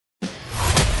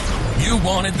You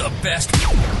wanted the best.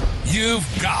 You've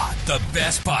got the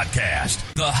best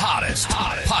podcast. The hottest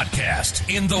podcast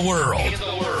in the world.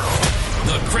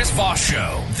 The Chris Voss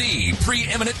Show. The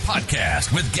preeminent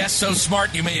podcast with guests so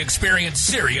smart you may experience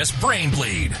serious brain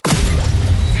bleed.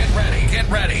 Get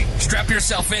ready. Strap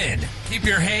yourself in. Keep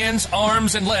your hands,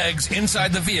 arms, and legs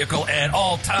inside the vehicle at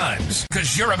all times,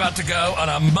 because you're about to go on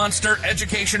a monster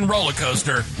education roller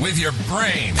coaster with your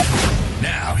brain.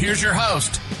 Now, here's your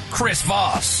host, Chris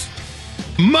Voss.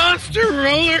 Monster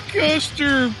roller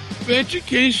coaster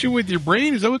education with your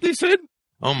brain. Is that what they said?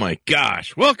 Oh my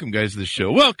gosh. Welcome, guys, to the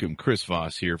show. Welcome. Chris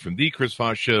Voss here from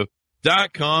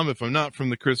thechrisvossshow.com. If I'm not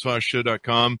from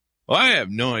thechrisvossshow.com, well, I have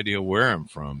no idea where I'm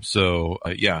from. So,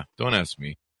 yeah, don't ask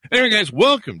me. Anyway, guys,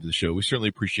 welcome to the show. We certainly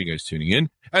appreciate you guys tuning in.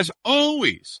 As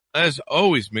always,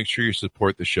 make sure you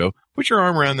support the show. Put your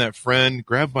arm around that friend,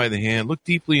 grab by the hand, look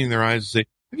deeply in their eyes and say,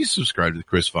 have you subscribed to the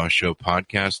Chris Voss Show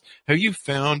podcast? Have you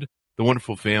found the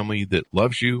wonderful family that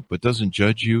loves you but doesn't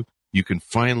judge you? You can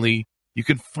finally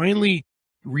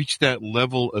reach that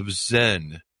level of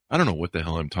zen. I don't know what the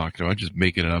hell I'm talking about. I'm just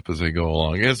making it up as I go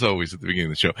along, as always at the beginning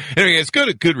of the show. Anyway, guys, go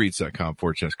to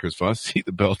goodreads.com/Chris Voss. See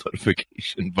the bell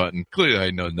notification button. Clearly,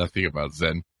 I know nothing about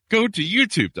zen. Go to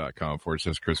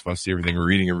youtube.com/Chris Voss. See everything we're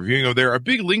reading and reviewing over there. Our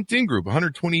big LinkedIn group,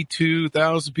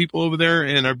 122,000 people over there,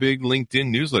 and our big LinkedIn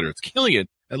newsletter. It's killing it.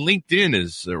 And LinkedIn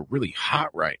is really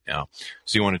hot right now.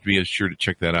 So you want to be sure to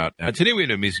check that out. Today we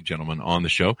had an amazing gentleman on the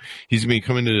show. He's going to be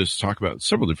coming to us to talk about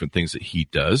several different things that he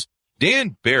does.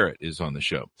 Dan Barrett is on the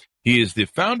show. He is the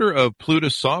founder of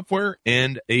Plutus Software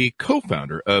and a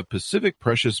co-founder of Pacific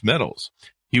Precious Metals.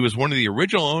 He was one of the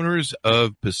original owners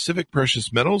of Pacific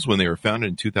Precious Metals when they were founded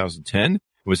in 2010, and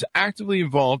was actively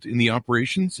involved in the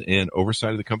operations and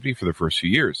oversight of the company for the first few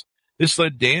years. This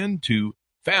led Dan to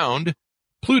found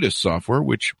Plutus Software,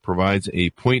 which provides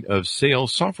a point-of-sale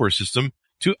software system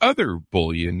to other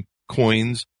bullion,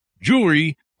 coins,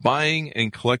 jewelry, buying,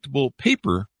 and collectible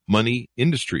paper money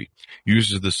industry.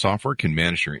 Users of the software can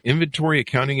manage their inventory,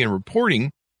 accounting, and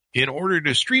reporting in order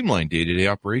to streamline day-to-day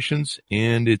operations,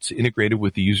 and it's integrated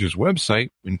with the user's website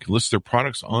and can list their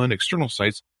products on external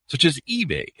sites such as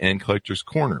eBay and Collector's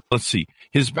Corner. Let's see.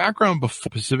 His background before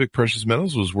Pacific Precious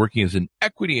Metals was working as an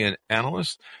equity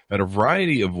analyst at a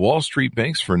variety of Wall Street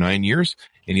banks for 9 years,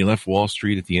 and he left Wall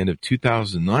Street at the end of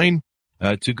 2009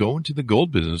 to go into the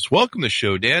gold business. Welcome to the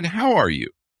show, Dan. How are you?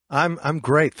 I'm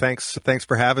great. Thanks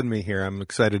for having me here. I'm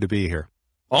excited to be here.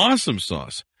 Awesome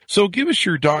sauce. So give us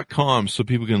your .com so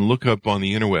people can look up on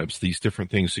the interwebs these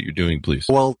different things that you're doing, please.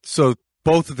 Well, so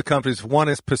both of the companies, one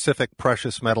is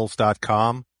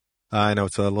pacificpreciousmetals.com. I know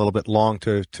it's a little bit long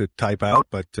to type out,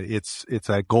 but it's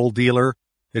a gold dealer.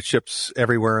 It ships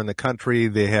everywhere in the country.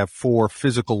 They have 4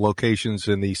 physical locations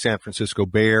in the San Francisco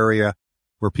Bay Area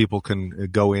where people can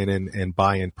go in and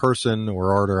buy in person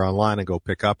or order online and go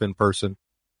pick up in person.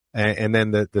 And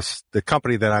then the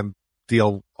company that I'm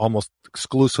deal almost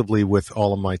exclusively with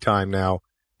all of my time now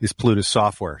is Plutus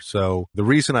Software. So the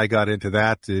reason I got into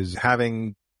that is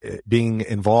being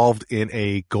involved in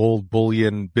a gold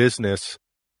bullion business.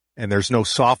 And there's no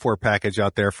software package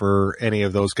out there for any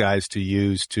of those guys to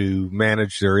use to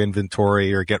manage their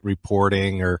inventory or get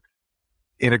reporting or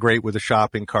integrate with a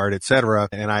shopping cart, et cetera.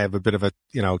 And I have a bit of a,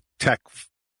 tech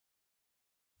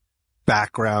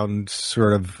background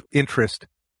sort of interest.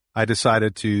 I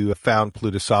decided to found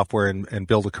Plutus Software and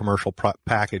build a commercial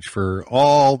package for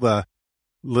all the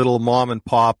little mom and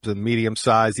pops and medium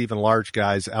size, even large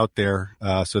guys out there,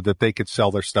 so that they could sell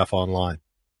their stuff online.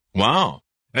 Wow.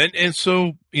 And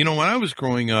so, when I was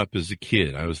growing up as a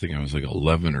kid, I was thinking I was like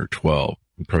 11 or 12.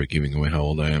 I'm probably giving away how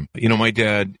old I am. My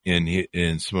dad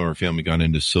and some of our family got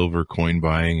into silver coin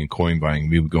buying.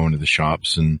 We would go into the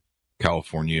shops in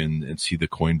California and see the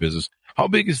coin business. How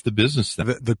big is the business then?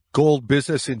 The gold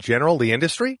business in general, the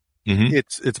industry,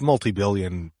 it's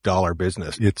multi-billion-dollar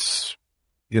business. It's,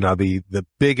 the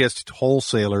biggest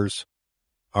wholesalers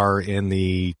are in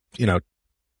the,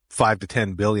 $5 to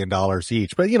 $10 billion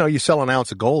each. But, you sell an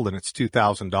ounce of gold and it's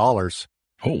 $2,000.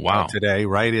 Oh, wow. Today,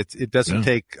 right? It doesn't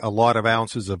take a lot of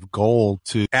ounces of gold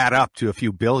to add up to a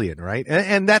few billion, right?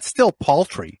 And that's still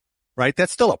paltry, right?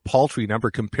 That's still a paltry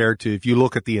number compared to if you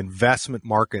look at the investment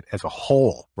market as a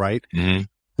whole, right? Mm-hmm.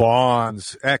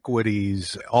 Bonds,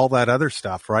 equities, all that other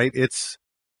stuff, right?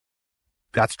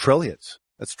 That's trillions.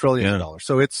 That's trillions of dollars.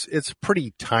 So it's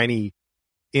pretty tiny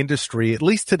industry, at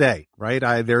least today,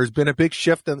 right? There's been a big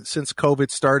shift since COVID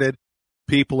started.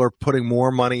 People are putting more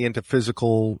money into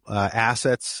physical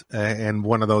assets, and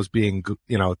one of those being,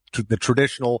 the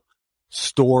traditional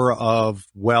store of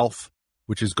wealth,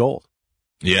 which is gold.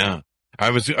 Yeah. I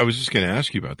was just going to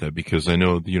ask you about that because I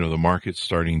know, the market's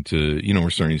starting to, we're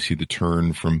starting to see the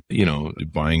turn from,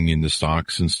 buying into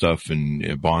stocks and stuff,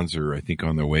 and bonds are, I think,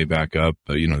 on their way back up.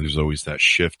 There's always that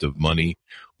shift of money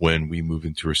when we move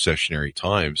into recessionary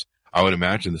times. I would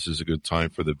imagine this is a good time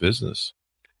for the business.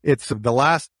 It's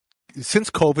since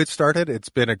COVID started, it's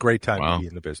been a great time to be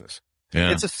in the business.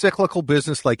 Yeah. It's a cyclical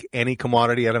business like any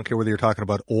commodity. I don't care whether you're talking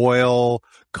about oil,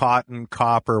 cotton,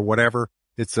 copper, whatever.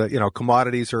 It's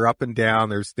commodities are up and down.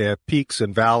 They have peaks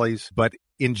and valleys, but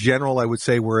in general, I would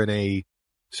say we're in a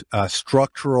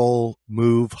structural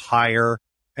move higher,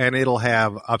 and it'll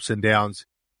have ups and downs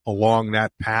along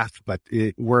that path, but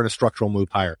we're in a structural move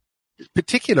higher,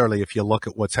 particularly if you look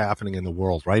at what's happening in the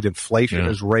world, right? Inflation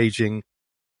is raging.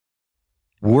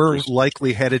 We're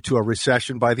likely headed to a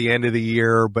recession by the end of the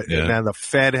year, but then the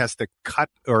Fed has to cut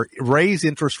or raise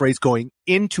interest rates going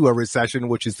into a recession,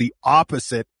 which is the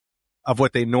opposite of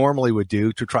what they normally would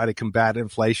do to try to combat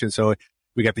inflation. So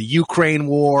we got the Ukraine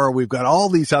war. We've got all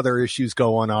these other issues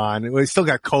going on. We still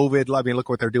got COVID. I mean, look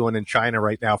what they're doing in China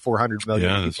right now. 400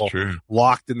 million people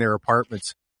locked in their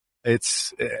apartments.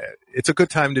 It's a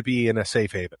good time to be in a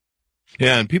safe haven.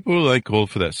 Yeah. And people like gold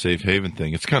for that safe haven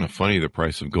thing. It's kind of funny, the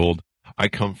price of gold. I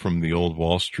come from the old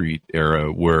Wall Street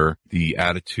era where the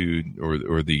attitude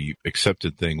or the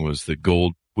accepted thing was that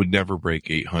gold would never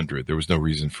break 800. There was no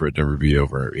reason for it to ever be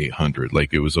over 800.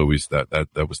 Like, it was always that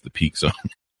was the peak zone.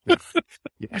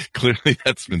 Clearly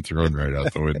that's been thrown right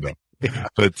out the window.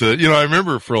 But, I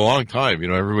remember for a long time,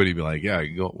 everybody be like,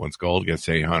 once gold gets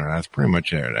 800, that's pretty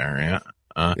much it there.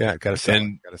 Yeah. Gotta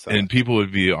sell and people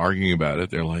would be arguing about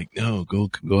it. They're like, no,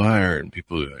 gold could go higher. And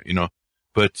people,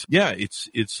 but yeah, it's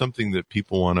something that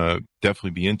people want to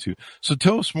definitely be into. So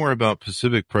tell us more about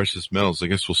Pacific Precious Metals. I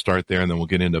guess we'll start there and then we'll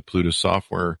get into Plutus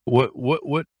software.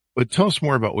 Tell us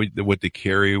more about what they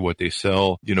carry, what they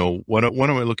sell. What am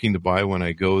I looking to buy when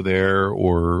I go there,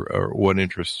 or what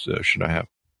interests should I have?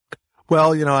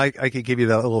 Well, I could give you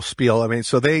that little spiel. I mean,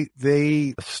 so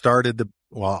they started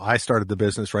I started the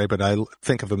business, right? But I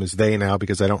think of them as they now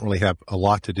because I don't really have a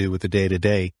lot to do with the day to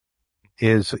day.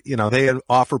 They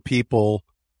offer people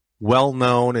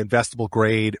well-known investable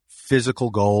grade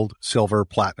physical gold, silver,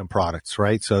 platinum products,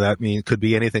 right? So that could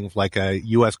be anything like a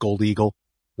U.S. Gold Eagle,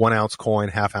 1 ounce coin,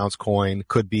 half-ounce coin,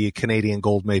 could be a Canadian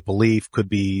gold maple leaf, could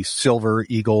be silver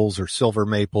eagles or silver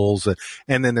maples.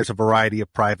 And then there's a variety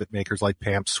of private makers like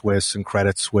Pamp Swiss and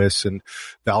Credit Suisse and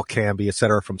Valcambi, et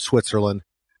cetera, from Switzerland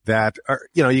that are,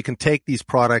 you can take these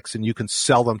products and you can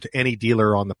sell them to any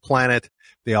dealer on the planet.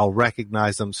 They all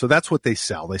recognize them. So that's what they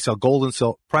sell. They sell gold and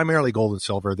silver, primarily gold and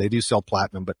silver. They do sell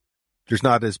platinum, but there's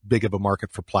not as big of a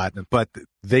market for platinum, but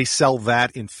they sell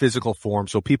that in physical form.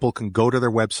 So people can go to their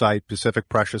website,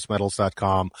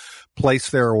 pacificpreciousmetals.com,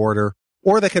 place their order,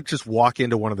 or they could just walk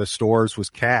into one of the stores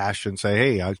with cash and say,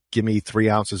 hey, give me 3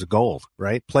 ounces of gold,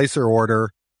 right? Place their order,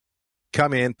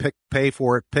 come in, pay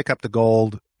for it, pick up the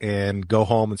gold and go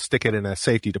home and stick it in a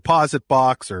safety deposit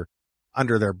box or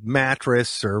under their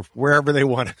mattress or wherever they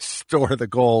want to store the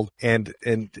gold and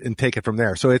take it from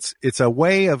there. So it's a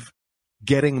way of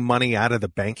getting money out of the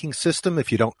banking system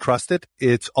if you don't trust it.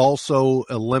 It also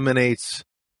eliminates,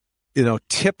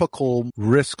 typical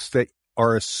risks that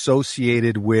are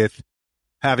associated with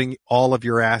having all of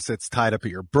your assets tied up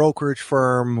at your brokerage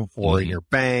firm or in your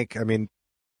bank. I mean,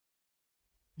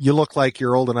 you look like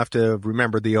you're old enough to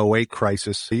remember the '08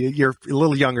 crisis. You're a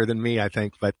little younger than me, I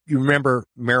think, but you remember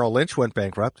Merrill Lynch went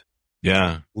bankrupt.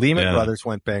 Yeah. Lehman Brothers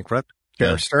went bankrupt.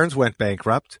 Bear Stearns went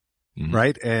bankrupt,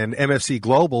 right? And MFC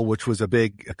Global, which was a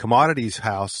big commodities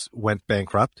house, went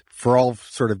bankrupt for all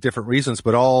sort of different reasons,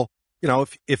 but all,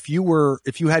 if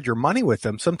you had your money with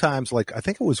them, sometimes like, I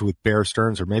think it was with Bear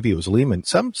Stearns or maybe it was Lehman.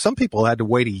 Some people had to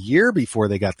wait a year before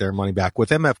they got their money back. With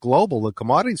MF Global, the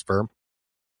commodities firm,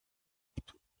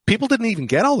 people didn't even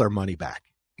get all their money back.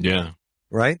 Yeah.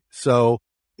 Right. So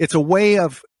it's a way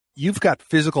of, you've got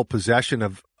physical possession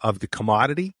of the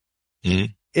commodity.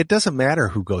 Mm-hmm. It doesn't matter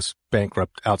who goes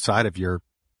bankrupt outside of your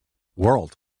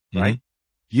world, right?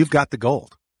 You've got the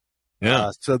gold.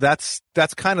 Yeah. So that's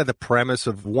kind of the premise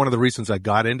of one of the reasons I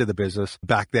got into the business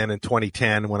back then in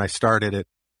 2010 when I started it.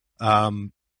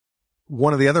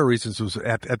 One of the other reasons was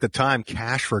at the time,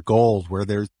 Cash for Gold, where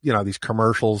there's, these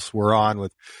commercials were on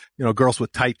with, girls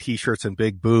with tight t-shirts and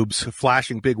big boobs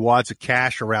flashing big wads of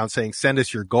cash around saying, send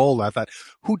us your gold. I thought,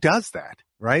 who does that?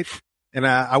 Right. And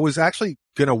I was actually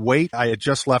going to wait. I had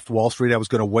just left Wall Street. I was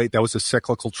going to wait. That was a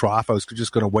cyclical trough. I was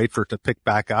just going to wait for it to pick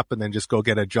back up and then just go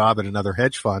get a job at another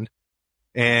hedge fund.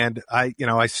 And I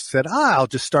said, I'll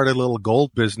just start a little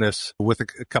gold business with a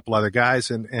couple other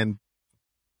guys and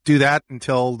do that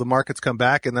until the markets come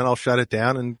back, and then I'll shut it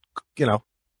down and,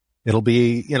 it'll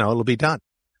be done.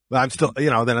 But I'm still,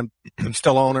 then I'm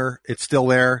still owner. It's still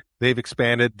there. They've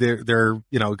expanded. They're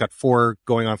we've got 4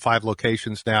 going on 5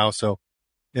 locations now. So,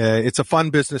 it's a fun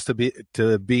business to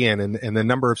be in. And the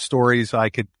number of stories I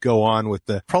could go on with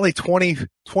probably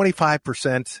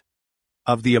 25%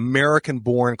 of the American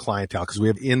born clientele. Cause we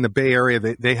have in the Bay Area,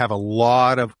 they have a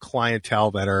lot of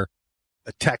clientele that are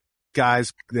tech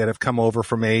guys that have come over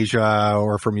from Asia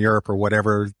or from Europe or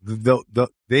whatever.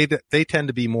 They tend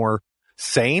to be more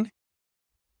sane.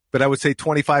 But I would say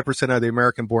 25% of the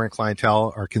American born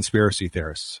clientele are conspiracy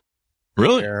theorists.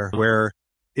 Really? Where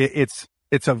it's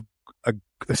a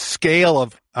scale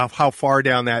of how far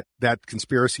down that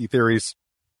conspiracy theories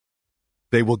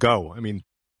they will go. I mean,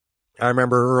 I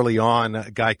remember early on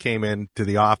a guy came into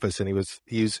the office and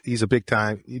he's a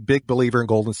big believer in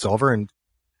gold and silver, and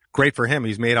great for him.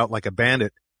 He's made out like a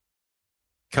bandit.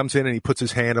 Comes in and he puts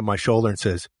his hand on my shoulder and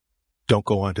says, "Don't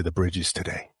go onto the bridges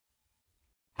today."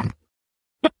 I'm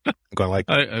going like,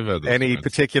 I've had any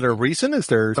particular reason? Is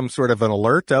there some sort of an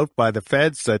alert out by the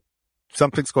feds that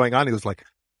something's going on? He was like,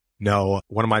 "No,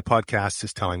 one of my podcasts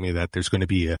is telling me that there's going to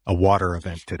be a water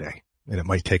event today and it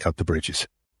might take out the bridges."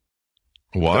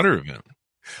 Water event?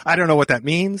 I don't know what that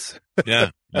means.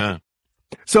 Yeah.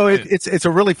 So it's a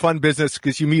really fun business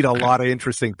because you meet a lot of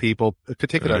interesting people,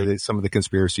 particularly some of the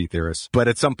conspiracy theorists. But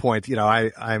at some point,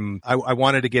 I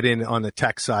wanted to get in on the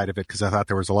tech side of it because I thought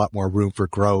there was a lot more room for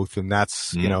growth. And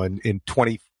that's, in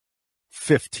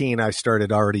 2015, I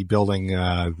started already building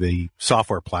the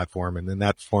software platform, and then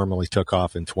that formally took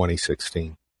off in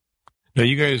 2016. Now,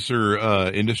 you guys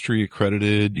are industry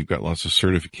accredited. You've got lots of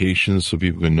certifications so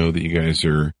people can know that you guys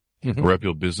are a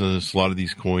reputable business. A lot of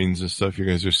these coins and stuff you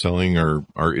guys are selling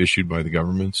are issued by the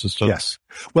governments and stuff. Yes.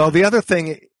 Well, the other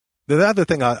thing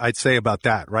I'd say about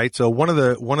that, right? So one of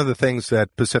the things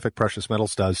that Pacific Precious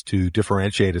Metals does to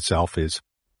differentiate itself is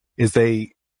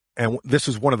and this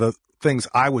is one of the things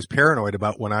I was paranoid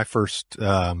about when I first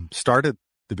started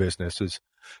the business, is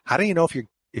how do you know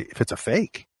if it's a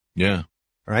fake? Yeah.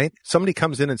 Right? Somebody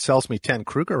comes in and sells me 10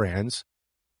 Krugerrands,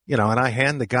 and I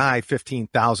hand the guy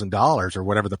 $15,000 or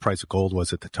whatever the price of gold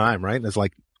was at the time, right? And it's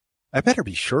like, I better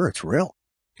be sure it's real.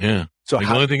 Yeah. So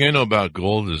the only thing I know about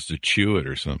gold is to chew it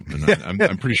or something. I'm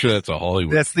pretty sure that's a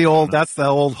Hollywood. That's the old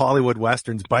Hollywood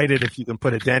Westerns. Bite it. If you can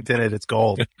put a dent in it, it's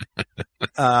gold.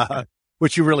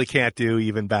 Which you really can't do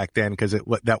even back then because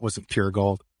that wasn't pure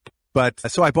gold. But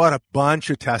so I bought a bunch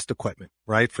of test equipment,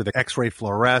 right? For the X-ray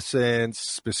fluorescence,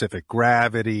 specific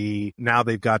gravity. Now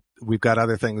we've got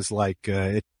other things like,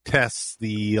 it tests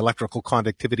the electrical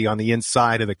conductivity on the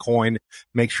inside of the coin,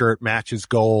 make sure it matches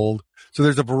gold. So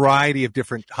there's a variety of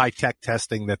different high-tech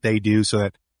testing that they do so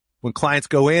that when clients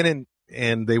go in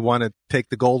and they want to take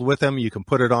the gold with them, you can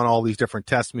put it on all these different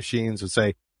test machines and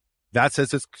say, that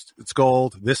says it's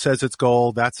gold. This says it's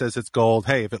gold. That says it's gold.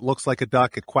 Hey, if it looks like a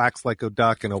duck, it quacks like a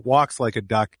duck, and it walks like a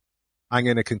duck, I'm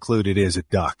going to conclude it is a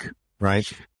duck, right?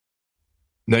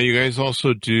 Now, you guys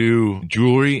also do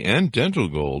jewelry and dental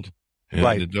gold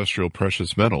and industrial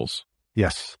precious metals.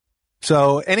 Yes.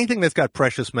 So anything that's got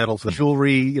precious metals, the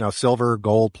jewelry, silver,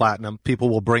 gold, platinum, people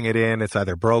will bring it in. It's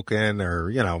either broken or,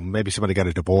 maybe somebody got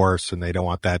a divorce and they don't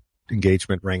want that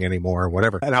engagement ring anymore or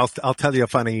whatever. And I'll tell you a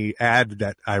funny ad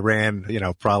that I ran,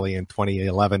 probably in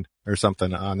 2011 or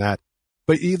something on that.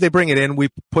 But they bring it in. We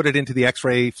put it into the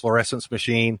X-ray fluorescence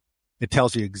machine. It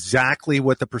tells you exactly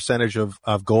what the percentage of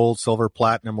gold, silver,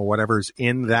 platinum, or whatever is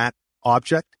in that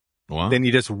object. Wow. Then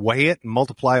you just weigh it and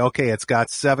multiply. Okay, it's got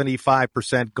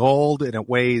 75% gold and it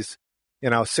weighs,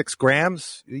 6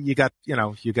 grams. You got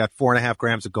 4.5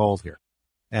 grams of gold here.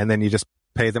 And then you just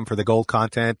pay them for the gold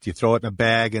content. You throw it in a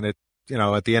bag and it,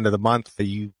 at the end of the month,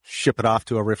 you ship it off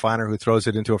to a refiner who throws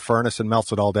it into a furnace and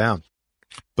melts it all down.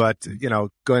 But,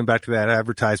 going back to that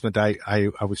advertisement, I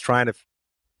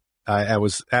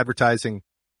was advertising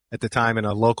at the time in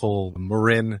a local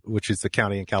Marin, which is the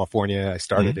county in California. I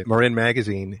started at Marin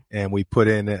magazine, and we put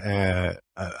in a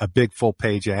big full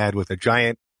page ad with a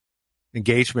giant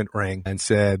engagement ring and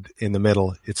said in the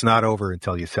middle, "It's not over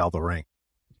until you sell the ring."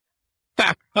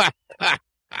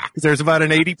 There's about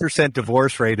an 80%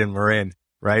 divorce rate in Marin,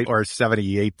 right? Or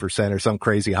 78% or some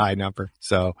crazy high number.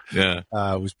 So yeah,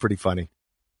 it was pretty funny.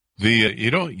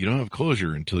 You don't have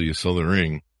closure until you sell the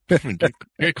ring.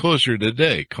 Get closer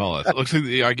today. Call it. It looks like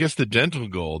I guess the dental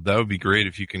gold. That would be great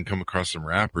if you can come across some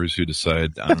rappers who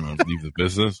decide, I don't know, to leave the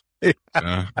business.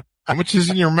 How much is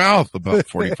in your mouth? About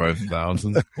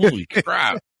 45,000. Holy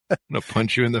crap! I'm gonna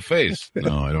punch you in the face.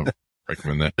 No, I don't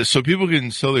recommend that. So people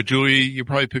can sell their jewelry. You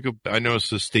probably pick up. I know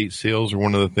it's estate sales or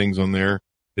one of the things on there.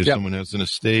 If someone has an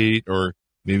estate, or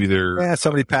Maybe they're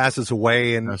somebody passes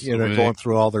away and they're going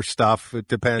through all their stuff. It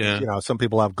depends. Yeah. Some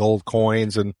people have gold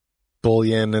coins and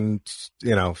bullion and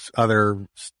other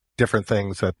different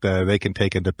things that they can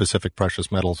take into Pacific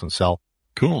Precious Metals and sell.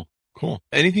 Cool.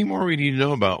 Anything more we need to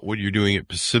know about what you're doing at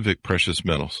Pacific Precious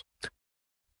Metals?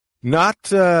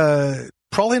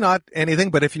 Probably not anything,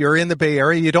 but if you're in the Bay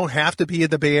Area, you don't have to be in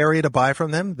the Bay Area to buy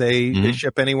from them. They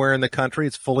ship anywhere in the country.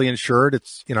 It's fully insured.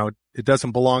 It's, it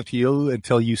doesn't belong to you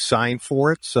until you sign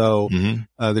for it. So,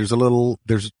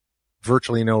 there's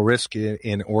virtually no risk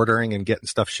in ordering and getting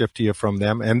stuff shipped to you from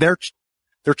them. And they're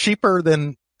cheaper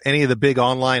than any of the big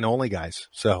online only guys.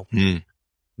 So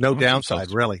no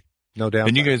downside, really. No downside.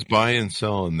 And you guys buy and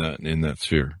sell in that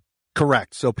sphere.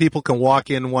 Correct. So people can walk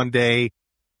in one day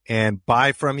and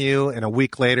buy from you, and a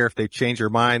week later, if they change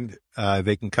their mind,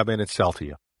 they can come in and sell to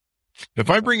you. If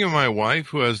I bring in my wife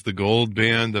who has the gold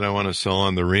band that I want to sell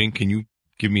on the ring, can you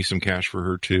give me some cash for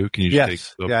her too? Can you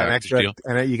just take the package deal?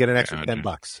 And you get an extra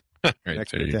 $10. Right,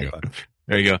 there you go.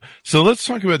 There you go. So let's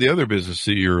talk about the other business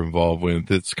that you're involved with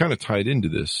that's kind of tied into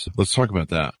this. Let's talk about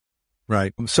that.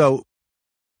 Right. So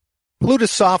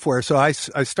Plutus Software. So I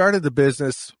started the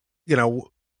business,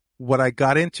 what I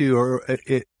got into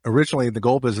originally in the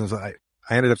gold business, I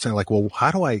ended up saying like, well,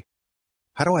 how do I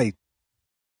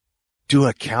do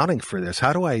accounting for this?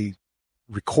 How do I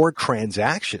record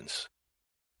transactions?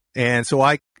 And so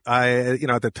I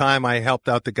at the time I helped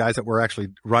out the guys that were actually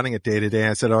running it day to day.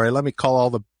 I said, all right, let me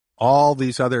call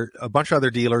a bunch of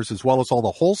other dealers as well as all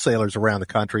the wholesalers around the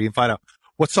country and find out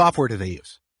what software do they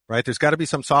use, right? There's got to be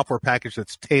some software package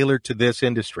that's tailored to this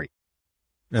industry.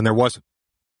 And there wasn't.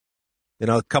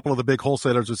 A couple of the big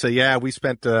wholesalers would say, yeah, we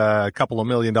spent a couple of $1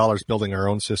 million building our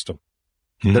own system.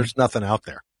 There's nothing out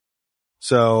there.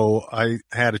 So I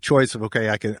had a choice of, okay,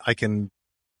 I can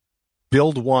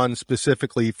build one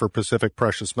specifically for Pacific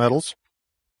Precious Metals,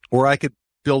 or I could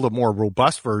build a more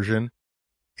robust version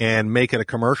and make it a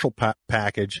commercial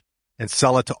package and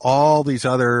sell it to all these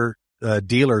other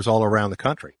dealers all around the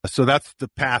country. So that's the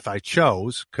path I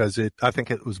chose because I think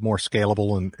it was more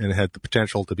scalable and had the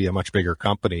potential to be a much bigger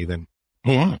company than,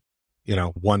 at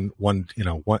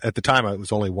the time it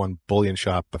was only one bullion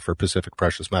shop for Pacific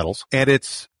Precious Metals. And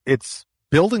it's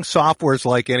building softwares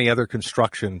like any other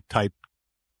construction type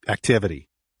activity.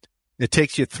 It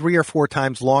takes you 3 or 4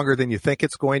 times longer than you think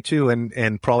it's going to,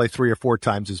 and probably 3 or 4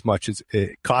 times as much as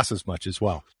it costs as much as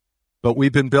well. But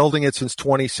we've been building it since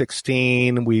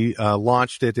 2016. We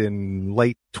launched it in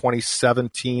late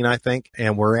 2017, I think,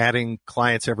 and we're adding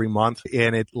clients every month.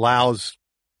 And it allows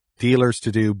dealers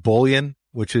to do bullion,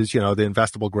 which is, the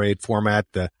investable grade format,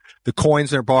 the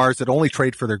coins and bars that only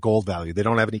trade for their gold value. They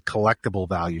don't have any collectible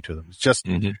value to them. It's just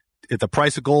if the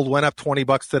price of gold went up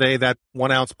 $20 today, that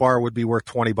 1 ounce bar would be worth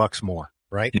 $20 more,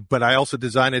 right? But I also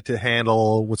designed it to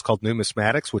handle what's called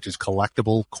numismatics, which is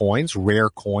collectible coins, rare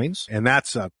coins. And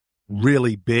that's a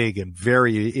really big and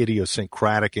very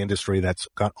idiosyncratic industry that's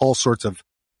got all sorts of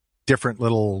different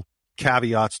little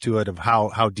caveats to it of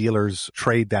how dealers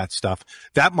trade that stuff.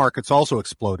 That market's also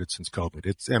exploded since COVID.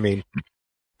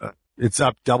 It's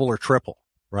up double or triple,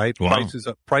 right? Wow.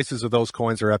 Prices of those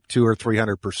coins are up 200 or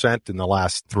 300% in the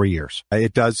last 3 years.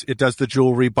 It does the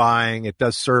jewelry buying. It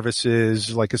does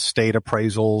services like estate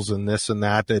appraisals and this and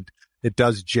that. It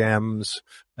does gems.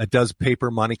 It does paper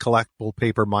money, collectible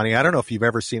paper money. I don't know if you've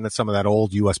ever seen some of that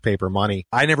old U.S. paper money.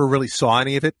 I never really saw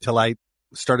any of it till I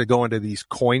started going to these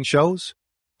coin shows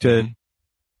to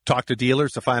talk to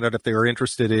dealers to find out if they were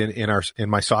interested in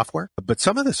my software. But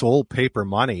some of this old paper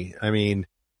money,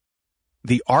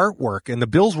 the artwork and the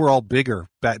bills were all bigger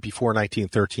back before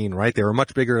 1913, right? They were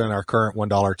much bigger than our current $1,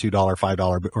 $2,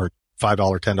 $5, or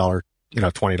 $5, $10,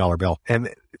 $20 bill. And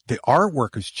the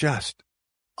artwork is just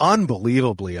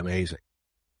unbelievably amazing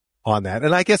on that.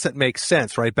 And I guess it makes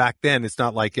sense, right? Back then, it's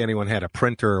not like anyone had a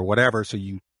printer or whatever. So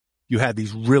you had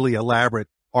these really elaborate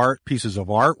pieces of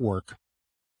artwork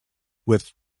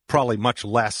with probably much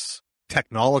less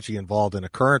technology involved in a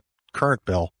current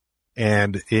bill.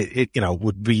 And it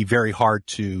would be very hard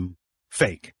to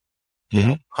fake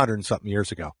 100 and something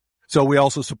years ago. So we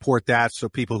also support that. So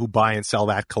people who buy and sell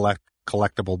that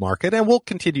collectible market, and we'll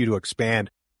continue to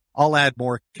expand. I'll add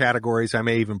more categories. I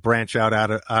may even branch out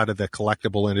of the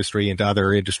collectible industry into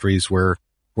other industries where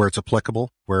it's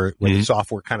applicable, where the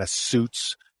software kind of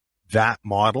suits that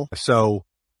model. So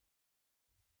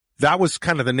that was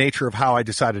kind of the nature of how I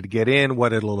decided to get in,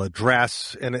 what it'll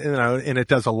address. And it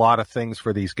does a lot of things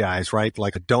for these guys, right?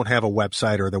 Like don't have a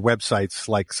website, or the website's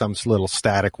like some little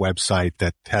static website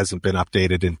that hasn't been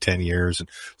updated in 10 years. And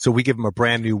so we give them a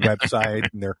brand new website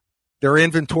and their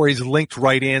inventory is linked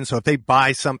right in. So if they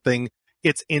buy something,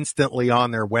 it's instantly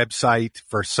on their website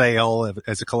for sale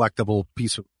as a collectible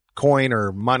piece of coin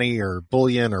or money or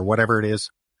bullion or whatever it is.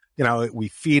 We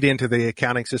feed into the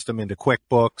accounting system into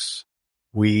QuickBooks.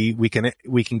 We can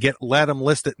let them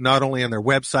list it not only on their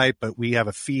website, but we have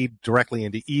a feed directly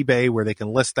into eBay where they can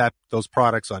list those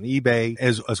products on eBay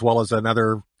as well as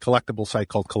another collectible site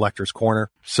called Collector's Corner.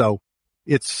 So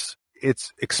it's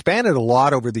expanded a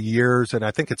lot over the years, and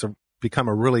I think it's become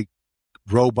a really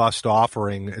robust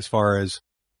offering as far as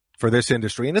for this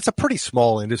industry. And it's a pretty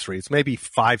small industry. It's maybe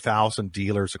 5,000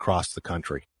 dealers across the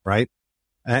country, right?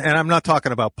 And I'm not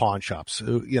talking about pawn shops.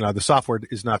 The software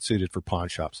is not suited for pawn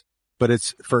shops, but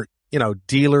it's for,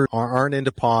 dealers aren't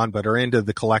into pawn, but are into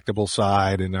the collectible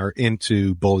side and are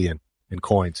into bullion and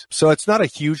coins. So it's not a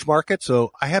huge market.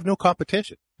 So I have no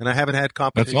competition, and I haven't had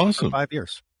competition for 5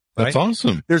 years. Right? That's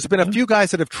awesome. There's been a few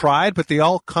guys that have tried, but they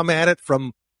all come at it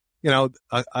from, a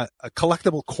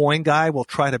collectible coin guy will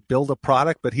try to build a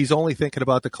product, but he's only thinking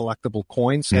about the collectible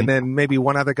coins. Mm-hmm. And then maybe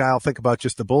one other guy will think about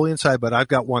just the bullion side, but I've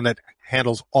got one that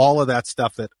handles all of that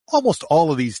stuff that almost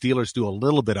all of these dealers do a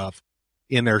little bit of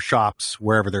in their shops,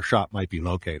 wherever their shop might be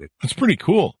located. That's pretty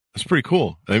cool.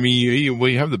 I mean,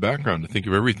 you have the background to think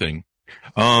of everything.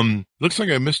 Looks like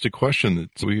I missed a question.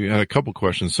 We had a couple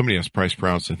questions. Somebody asked price per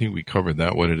ounce. I think we covered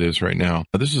that, what it is right now.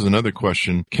 This is another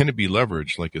question. Can it be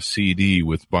leveraged like a CD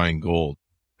with buying gold?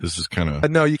 This is kind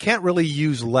of... No, you can't really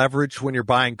use leverage when you're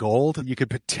buying gold. You could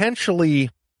potentially,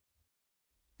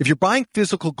 if you're buying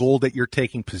physical gold that you're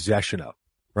taking possession of,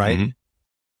 right?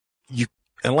 Mm-hmm.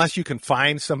 Unless you can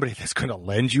find somebody that's going to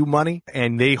lend you money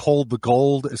and they hold the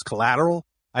gold as collateral,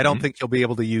 I don't think you'll be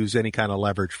able to use any kind of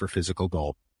leverage for physical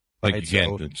gold. Like you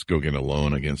can't just go get a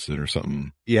loan against it or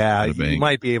something. Yeah, you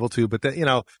might be able to, but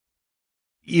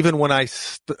even when I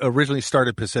originally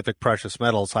started Pacific Precious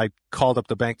Metals, I called up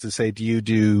the bank to say, do you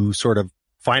do sort of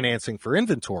financing for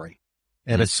inventory?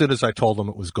 And as soon as I told them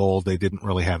it was gold, they didn't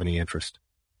really have any interest.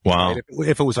 Wow. Right?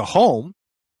 If it was a home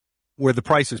where the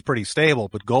price is pretty stable,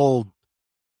 but gold,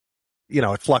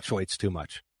 it fluctuates too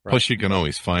much. Right? Plus, you can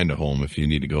always find a home if you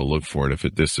need to go look for it if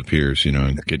it disappears,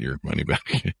 and get your money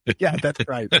back. Yeah, that's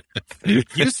right.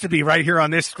 It used to be right here on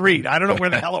this street. I don't know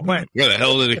where the hell it went. Where the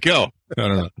hell did it go? I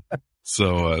don't know.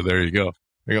 So there you go.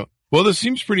 Well, this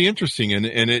seems pretty interesting,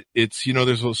 and it's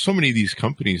there's so many of these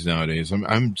companies nowadays.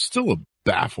 I'm still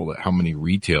baffled at how many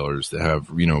retailers that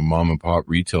have mom and pop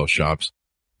retail shops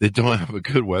that don't have a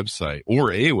good website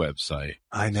or a website.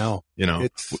 I know.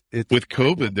 It's with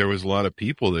COVID, there was a lot of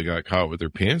people that got caught with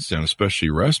their pants down, especially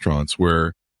restaurants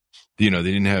where, they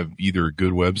didn't have either a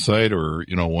good website or,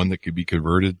 one that could be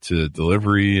converted to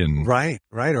delivery and. Right.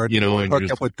 Or,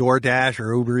 hook up with DoorDash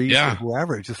or Uber Eats or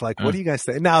whoever. It's just like, what do you guys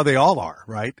think? Now they all are,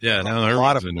 right? Yeah. Now a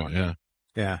lot of them are.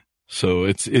 Yeah. So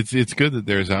it's good that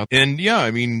there's out. And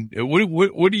I mean,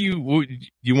 what do you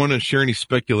want to share any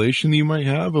speculation that you might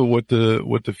have of what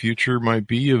the future might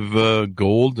be of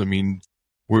gold? I mean,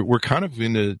 we're kind of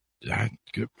in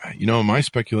my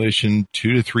speculation,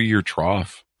 2 to 3 year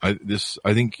trough. I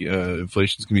think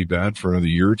inflation's going to be bad for another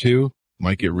year or two.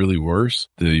 Might get really worse.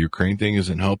 The Ukraine thing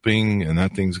isn't helping, and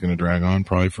that thing's going to drag on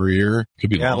probably for a year. Could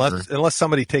be longer. Unless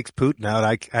somebody takes Putin out,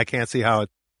 I can't see how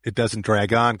it doesn't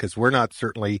drag on, because we're not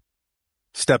certainly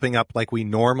stepping up like we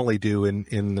normally do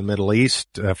in the Middle East,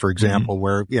 for example,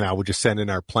 where, we just send in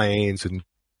our planes and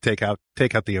take out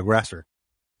the aggressor.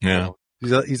 Yeah.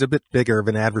 He's a bit bigger of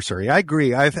an adversary. I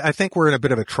agree. I think we're in a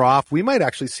bit of a trough. We might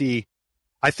actually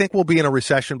I think we'll be in a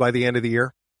recession by the end of the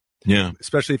year. Yeah.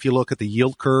 Especially if you look at the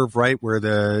yield curve, right?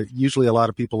 Where usually a lot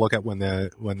of people look at when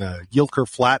the yield curve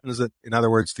flattens it. In other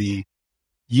words, the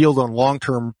yield on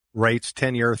long-term rates,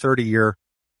 10-year, 30-year,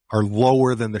 are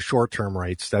lower than the short-term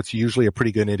rates. That's usually a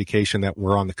pretty good indication that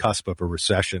we're on the cusp of a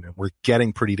recession, and we're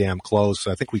getting pretty damn close.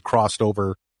 I think we crossed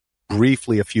over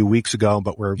briefly a few weeks ago,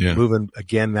 but we're moving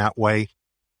again that way.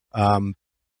 The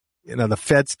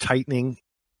Fed's tightening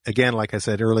again, like I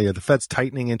said earlier, the Fed's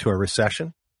tightening into a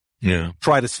recession. Yeah.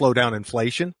 Try to slow down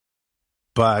inflation,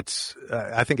 but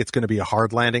I think it's going to be a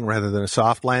hard landing rather than a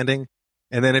soft landing.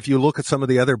 And then if you look at some of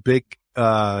the other big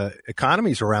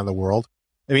economies around the world,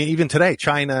 I mean, even today,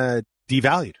 China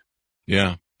devalued.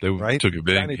 Yeah, they took a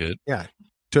big hit. Yeah,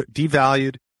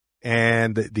 devalued,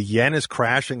 and the yen is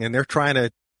crashing, and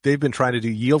they've been trying to do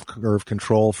yield curve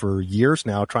control for years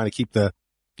now, trying to keep the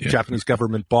Japanese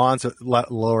government bonds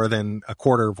lower than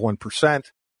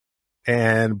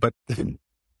 0.25%. But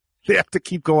they have to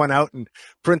keep going out and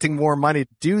printing more money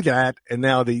to do that. And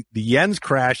now the yen's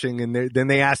crashing, and then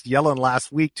they asked Yellen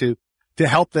last week to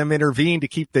help them intervene to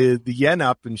keep the yen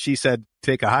up. And she said,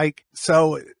 take a hike.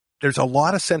 So there's a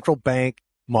lot of central bank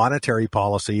monetary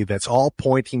policy that's all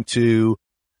pointing to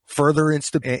further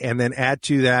and then add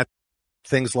to that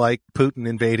things like Putin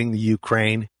invading the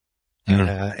Ukraine,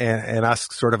 and us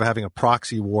sort of having a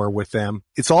proxy war with them.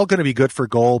 It's all going to be good for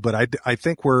gold, but I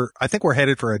think we're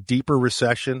headed for a deeper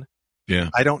recession. Yeah.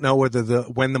 I don't know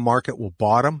when the market will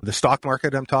bottom. The stock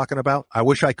market I'm talking about, I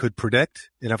wish I could predict.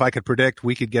 And if I could predict,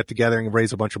 we could get together and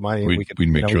raise a bunch of money and we'd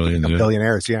make trillions,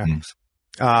 billionaires. Yeah.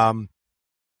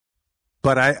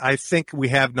 But I think we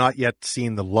have not yet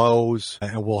seen the lows,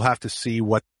 and we'll have to see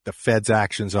what the Fed's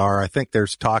actions are. I think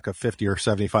there's talk of 50 or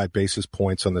 75 basis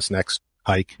points on this next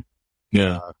hike.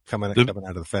 Yeah. Coming out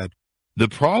of the Fed. The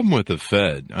problem with the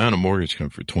Fed, I own a mortgage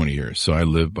company for 20 years, so I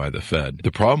live by the Fed.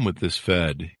 The problem with this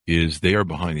Fed is they are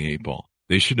behind the eight ball.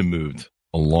 They should have moved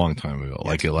a long time ago,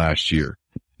 like last year.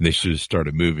 They should have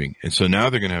started moving. And so now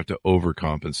they're going to have to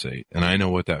overcompensate. And I know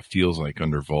what that feels like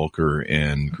under Volcker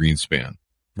and Greenspan.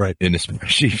 Right. And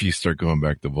especially if you start going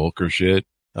back to Volcker shit.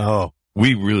 Oh,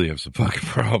 we really have some fucking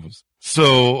problems.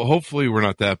 So hopefully we're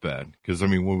not that bad. Cause I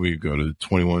mean, when we go to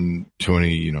 21,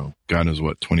 20, God knows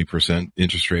what, 20%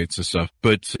 interest rates and stuff.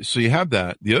 But so you have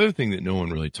that. The other thing that no one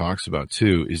really talks about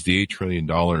too is the $8 trillion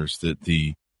that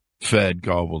the Fed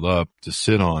gobbled up to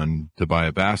sit on to buy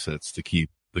up assets to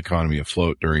keep the economy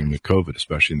afloat during the COVID,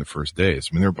 especially in the first days.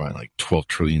 I mean, they're buying like 12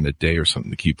 trillion a day or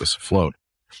something to keep us afloat.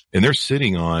 And they're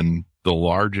sitting on the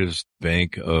largest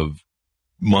bank of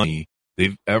money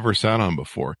they've ever sat on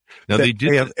before. Now they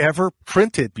have ever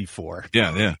printed before.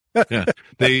 Yeah.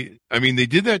 They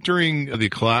did that during the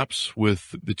collapse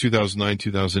with the 2009,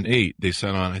 2008. They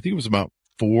sat on, I think it was about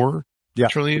 4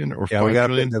 trillion or 5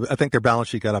 trillion. I think their balance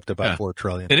sheet got up to about 4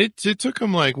 trillion. And it took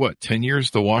them 10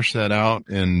 years to wash that out.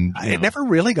 And it never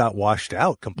really got washed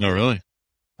out completely. No, really?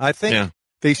 I think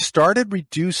they started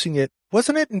reducing it.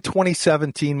 Wasn't it in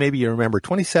 2017? Maybe you remember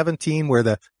 2017 where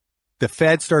the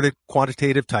Fed started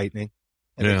quantitative tightening.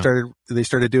 And they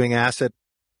started doing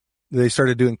they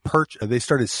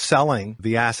started selling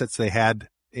the assets they had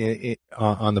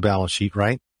on the balance sheet,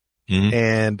 right? Mm-hmm.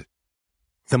 And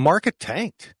the market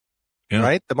tanked,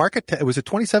 right? The market, it was it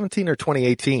 2017 or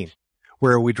 2018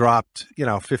 where we dropped,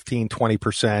 15,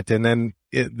 20%. And then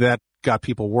that got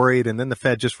people worried. And then the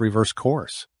Fed just reversed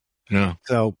course. Yeah.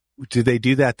 So did they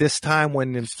do that this time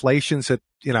when inflation's at,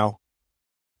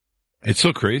 It's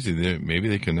so crazy that maybe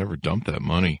they can never dump that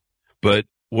money. But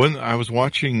when I was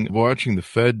watching the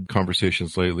Fed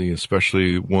conversations lately,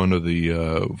 especially one of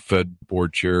the Fed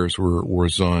board chairs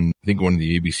was on, I think, one of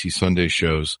the ABC Sunday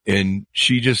shows, and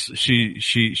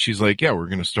she's like, yeah, we're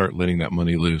going to start letting that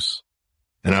money loose.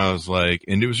 And I was like,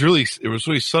 and it was really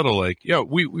subtle, like, yeah,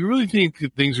 we really think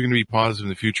that things are going to be positive in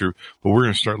the future, but we're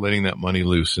going to start letting that money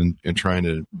loose and trying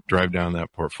to drive down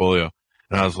that portfolio.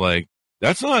 And I was like,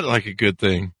 that's not like a good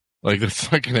thing. Like,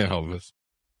 that's not going to help us.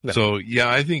 No. So yeah,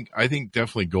 I think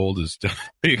definitely gold is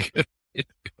definitely going to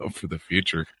go for the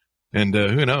future. And,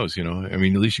 who knows, I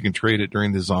mean, at least you can trade it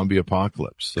during the zombie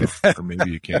apocalypse. So, or maybe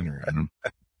you can, or I don't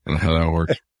know how that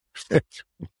works.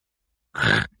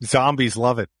 Zombies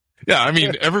love it. Yeah. I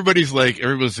mean, everybody's like,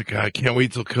 I can't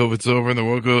wait till COVID's over and the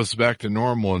world goes back to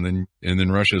normal. And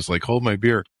then Russia's like, hold my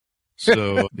beer.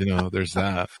 So, there's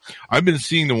that. I've been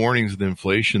seeing the warnings of the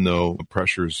inflation, though,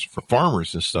 pressures for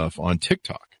farmers and stuff on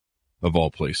TikTok. Of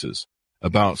all places.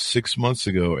 About 8 months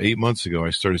ago, I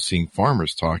started seeing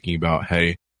farmers talking about,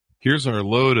 hey, here's our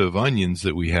load of onions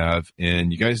that we have,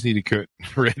 and you guys need to get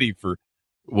ready for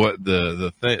what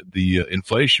the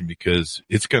inflation, because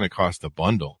it's going to cost a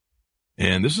bundle.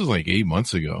 And this is like 8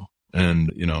 months ago.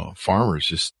 And,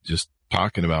 farmers just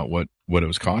talking about what it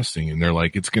was costing, and they're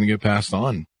like, it's going to get passed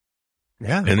on.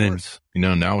 Yeah. And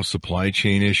then, now with supply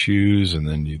chain issues, and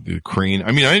then the Ukraine.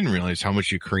 I mean, I didn't realize how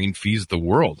much Ukraine feeds the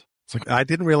world. I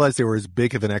didn't realize they were as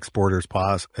big of an exporter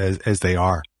as they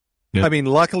are. Yeah. I mean,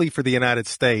 luckily for the United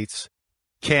States,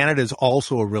 Canada is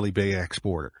also a really big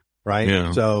exporter, right?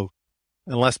 Yeah. So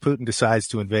unless Putin decides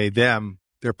to invade them,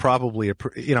 they're probably,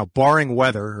 barring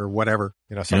weather or whatever,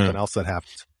 something else that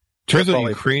happens. Turns out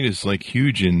Ukraine is like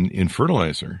huge in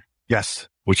fertilizer. Yes.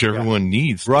 Which everyone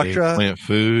needs. Russia, plant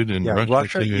food, and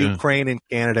Russia, Ukraine, and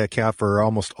Canada account for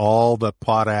almost all the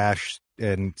potash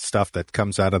and stuff that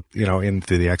comes out of,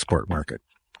 into the export market.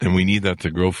 And we need that to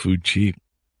grow food cheap.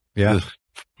 Yeah. Ugh.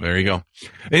 There you go.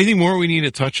 Anything more we need to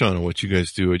touch on what you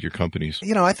guys do at your companies?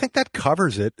 I think that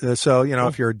covers it. So,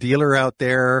 if you're a dealer out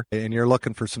there and you're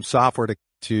looking for some software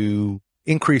to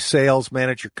increase sales,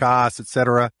 manage your costs, et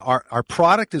cetera, our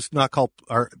product is not called,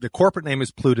 the corporate name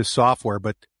is Plutus Software,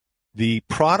 but the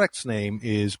product's name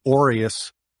is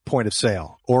Aureus Point of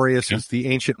Sale. Aureus is the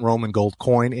ancient Roman gold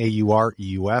coin,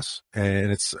 Aureus,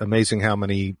 and it's amazing how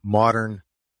many modern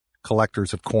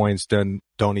collectors of coins don't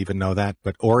even know that.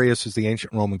 But aureus is the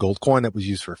ancient Roman gold coin that was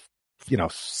used for,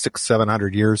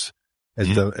 600-700 years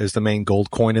as the main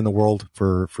gold coin in the world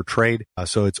for trade.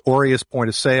 So it's aureus point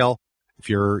of sale. If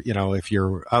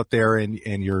you're out there and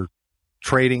you're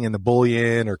trading in the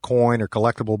bullion or coin or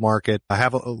collectible market,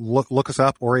 have a look us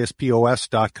up,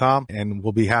 aureuspos.com, and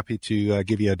we'll be happy to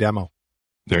give you a demo.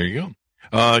 There you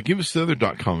go. Give us the other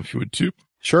 .com if you would too.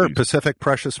 Sure. Please. Pacific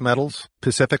Precious Metals,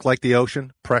 Pacific like the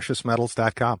ocean,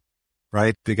 preciousmetals.com,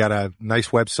 right? They got a nice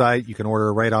website. You can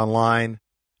order right online.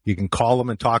 You can call them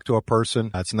and talk to a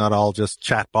person. It's not all just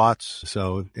chat bots.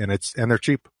 So, and they're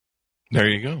cheap. There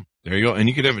you go. And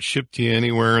you could have it shipped to you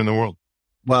anywhere in the world.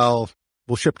 Well,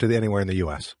 we'll ship to anywhere in the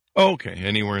U.S. Oh, okay.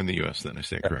 Anywhere in the U.S. then I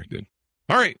stand corrected.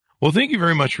 All right. Well, thank you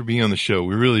very much for being on the show.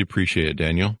 We really appreciate it,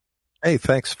 Daniel. Hey,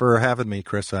 thanks for having me,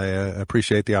 Chris. I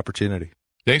appreciate the opportunity.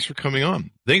 Thanks for coming on.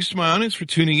 Thanks to my audience for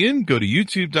tuning in. Go to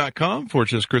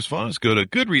youtube.com/Chris Voss. Go to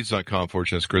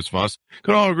goodreads.com/Chris Voss.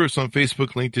 Go to all our groups on Facebook,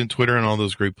 LinkedIn, Twitter, and all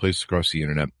those great places across the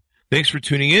internet. Thanks for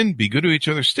tuning in. Be good to each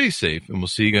other. Stay safe, and we'll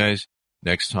see you guys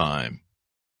next time.